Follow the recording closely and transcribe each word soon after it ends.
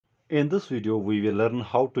In this video, we will learn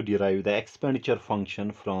how to derive the expenditure function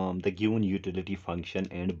from the given utility function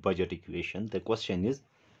and budget equation. The question is,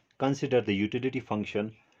 consider the utility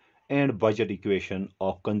function and budget equation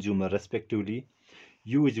of consumer respectively.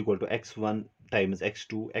 U is equal to x1 times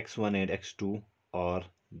x2. x1 and x2 are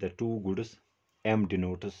the two goods. M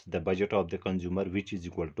denotes the budget of the consumer, which is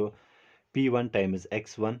equal to P1 times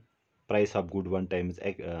x1, price of good 1 times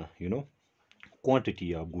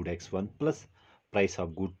quantity of good x1 plus price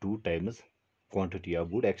of good 2 times quantity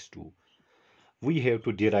of good x2. We have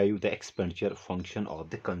to derive the expenditure function of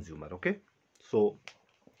the consumer. Okay, so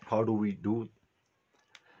how do we do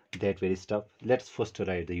that very stuff? Let's first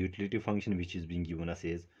write the utility function, which is being given us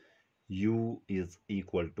as u is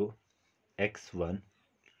equal to x1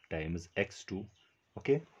 times x2.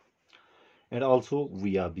 Okay, and also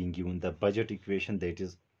we are being given the budget equation, that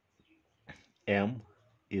is m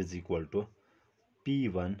is equal to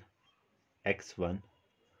p1 x1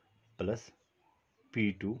 plus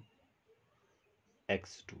p2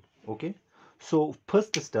 x2. Okay, so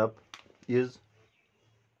first step is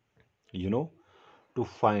to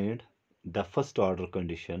find the first order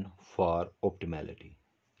condition for optimality.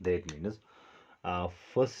 That means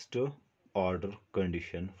first order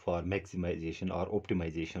condition for maximization or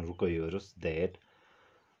optimization requires that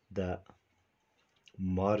the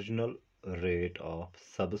marginal rate of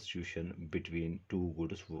substitution between two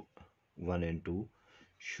goods 1 and 2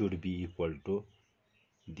 should be equal to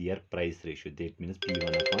their price ratio. That means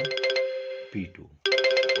p1 upon p2.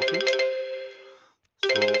 Okay,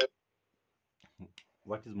 so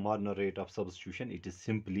what is marginal rate of substitution? It is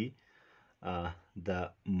simply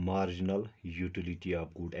the marginal utility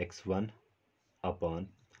of good x1 upon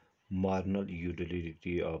marginal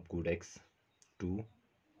utility of good x2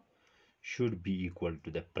 should be equal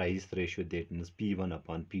to the price ratio, that means p1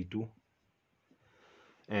 upon p2.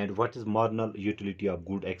 And what is marginal utility of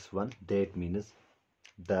good x1? That means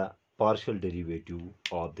the partial derivative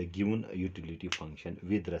of the given utility function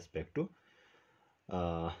with respect to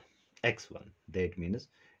x1. That means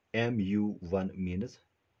mu1 means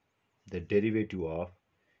the derivative of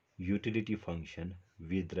utility function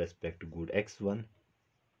with respect to good x1,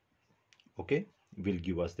 okay, will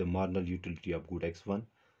give us the marginal utility of good x1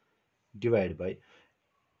 divided by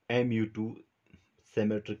mu2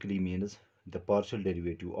 symmetrically means the partial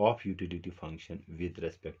derivative of utility function with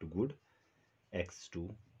respect to good x2.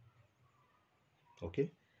 Okay,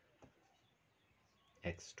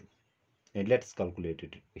 x2. And let's calculate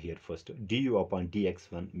it here first. Du upon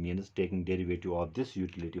dx1 means taking derivative of this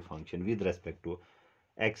utility function with respect to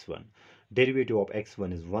x1. Derivative of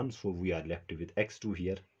x1 is 1, so we are left with x2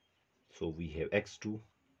 here. So we have x2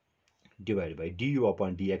 divided by du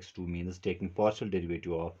upon dx2 means taking partial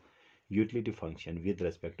derivative of utility function with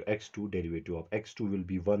respect to x2. Derivative of x2 will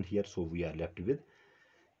be 1 here, so we are left with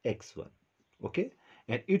x1. Okay,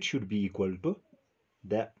 and it should be equal to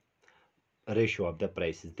the ratio of the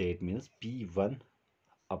prices, that means p1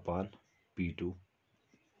 upon p2.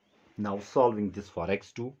 Now solving this for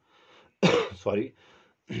x2, sorry,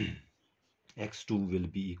 x2 will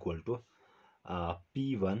be equal to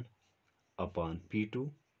p1 upon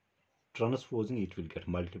p2. Transposing, it will get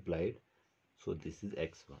multiplied, so this is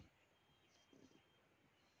x1.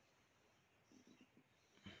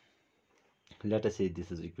 Let us say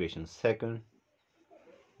this is equation second,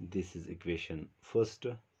 this is equation first.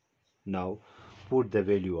 Now put the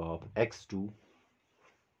value of x2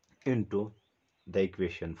 into the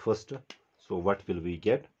equation first. So what will we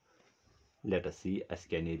get? Let us see as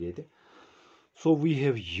candidate. So we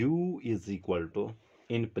have u is equal to,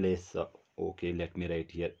 in place of, okay, let me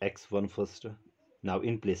write here x1 first. Now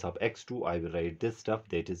in place of x2 I will write this stuff,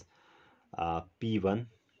 that is p1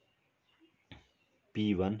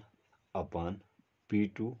 upon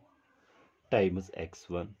p2 times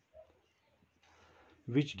x1,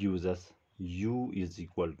 which gives us u is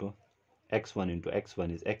equal to x1 into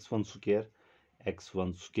x1 is x1 square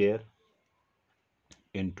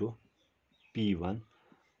into p1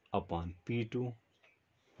 upon p2.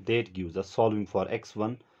 That gives us, solving for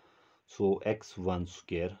x1, so x1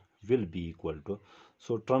 square will be equal to,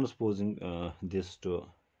 so transposing this to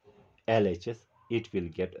LHS, it will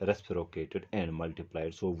get reciprocated and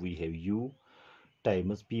multiplied. So we have u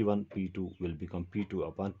times p1 p2 will become p2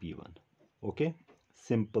 upon p1. Okay,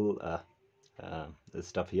 simple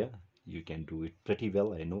stuff here. You can do it pretty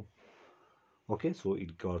well, I know. Okay, so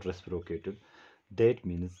it got reciprocated. That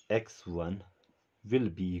means x1 will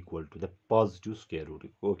be equal to the positive square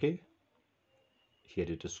root. Okay, here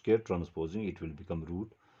it is square, transposing it will become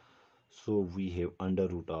root. So we have under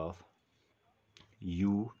root of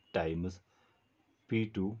u times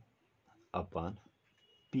p2 upon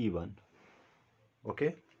p1.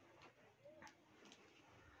 Okay,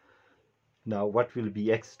 Now what will be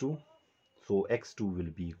x2? So x2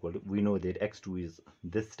 will be equal to, we know that x2 is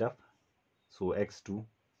this stuff, so x2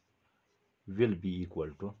 will be equal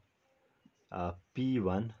to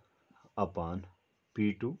p1 upon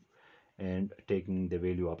p2, and taking the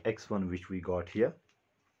value of x1 which we got here,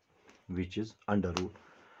 which is under root.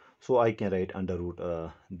 So I can write under root,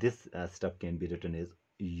 this stuff can be written as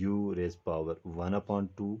u raised power 1 upon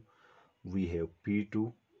 2. We have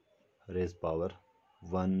p2 raised power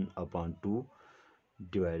 1 upon 2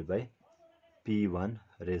 divided by p1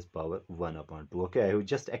 raised power 1 upon 2. Okay, I have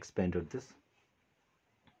just expanded this.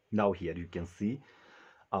 Now here you can see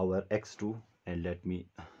our x2, and let me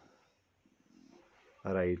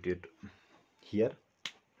write it here,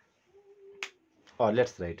 or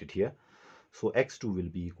let's write it here. So x2 will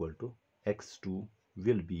be equal to, x2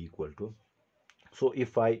 will be equal to, so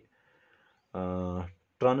if I uh,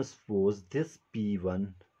 transpose this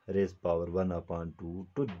p1 raised power 1 upon 2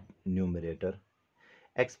 to numerator,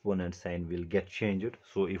 exponent sign will get changed.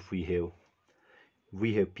 So if we have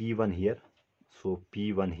p1 here, so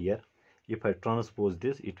p1 here, if I transpose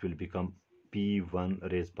this, it will become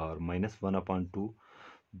p1 raised power minus 1 upon 2.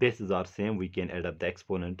 Bases are same, we can add up the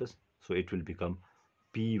exponents, so it will become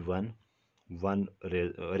p1 1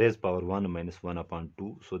 raised power 1 minus 1 upon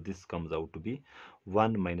 2. So this comes out to be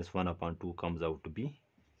 1 minus 1 upon 2 comes out to be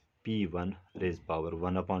p1 raised power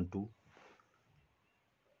 1 upon 2.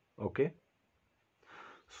 Okay,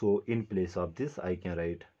 so in place of this I can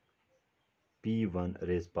write p1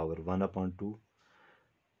 raised power 1 upon 2.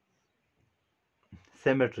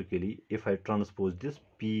 Symmetrically, if I transpose this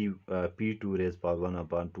p2 raised power 1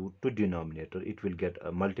 upon 2 to denominator, it will get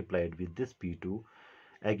multiplied with this p2.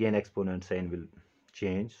 Again exponent sign will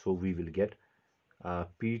change, so we will get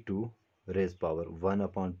p2 raised power 1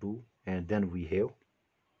 upon 2, and then we have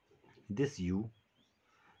this u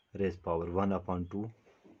raised power 1 upon 2.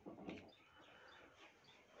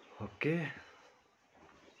 Okay,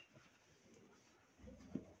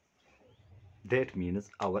 that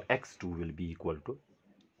means our x2 will be equal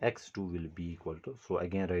to, so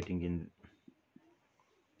again writing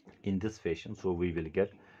in this fashion, so we will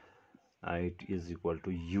get it is equal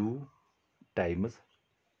to u times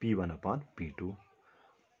p1 upon p2,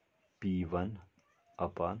 p1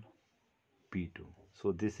 upon p2.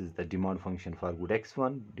 So this is the demand function for good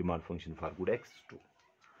x1, demand function for good x2.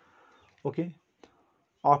 Okay,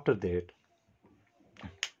 after that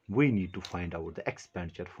we need to find out the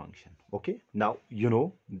expenditure function. Okay, now you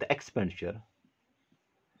know the expenditure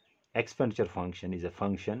function is a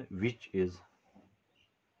function which is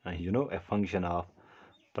a function of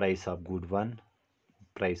price of good 1,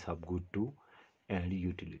 price of good 2, and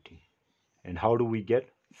utility. And how do we get?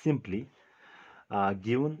 Simply,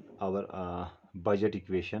 given our budget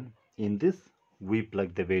equation, in this we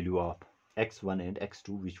plug the value of x1 and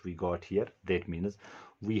x2 which we got here. That means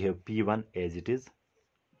we have p1 as it is.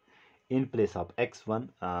 In place of x1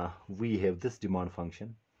 we have this demand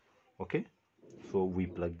function. Okay, so we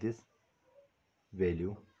plug this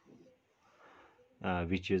value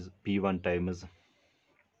which is p1 times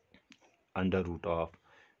under root of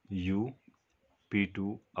u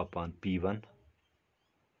p2 upon p1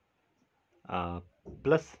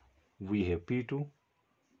 plus we have p2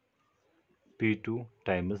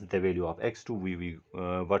 times the value of x2, we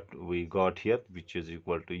what we got here, which is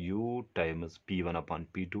equal to u times p1 upon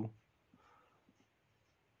p2.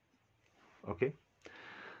 Okay,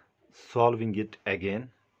 solving it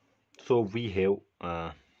again, so we have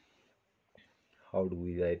how do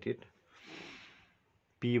we write it?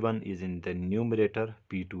 P1 is in the numerator,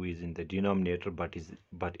 p2 is in the denominator, but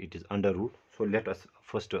it is under root. So let us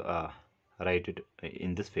first write it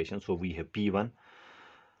in this fashion. So we have p1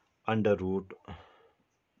 under root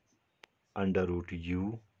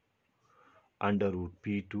u under root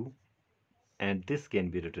p2, and this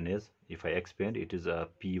can be written as, if I expand, it is a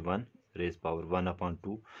p1 raised power 1 upon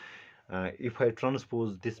 2. If I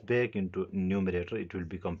transpose this back into numerator, it will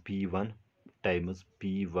become p1 times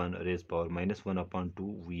p1 raised power minus 1 upon 2.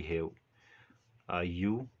 We have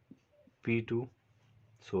u p2.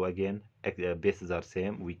 So again bases are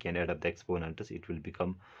same, we can add up the exponents. It will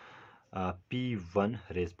become p1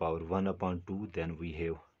 raised power 1 upon 2. Then we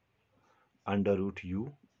have under root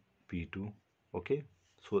u p2. Okay,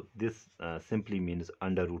 so this simply means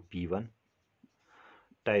under root p1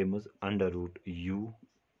 times under root u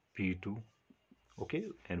p2. Okay,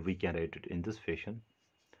 and we can write it in this fashion.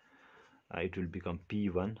 It will become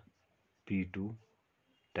p1 p2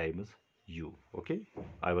 times u. Okay,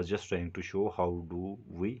 I was just trying to show how do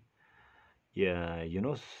we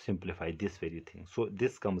simplify this very thing. So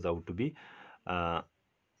this comes out to be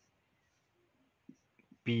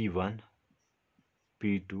p1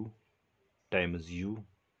 p2 times u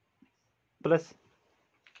plus,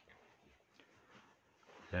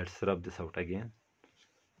 let's rub this out again,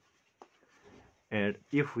 and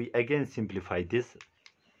if we again simplify this,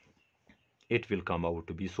 it will come out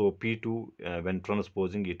to be, so p2 when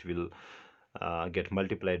transposing, it will get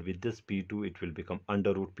multiplied with this p2, it will become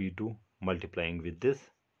under root p2, multiplying with this,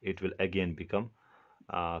 it will again become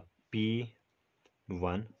p1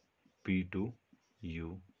 p2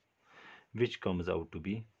 u, which comes out to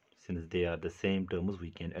be, since they are the same terms,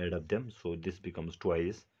 we can add up them, so this becomes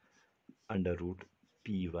twice under root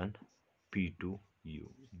p1 p2 u.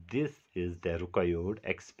 This is the required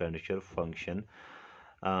expenditure function,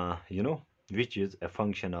 which is a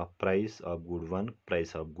function of price of good 1,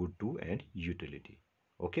 price of good 2, and utility.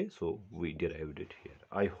 Okay, so we derived it here.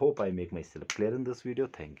 I hope I make myself clear in this video.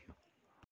 Thank you.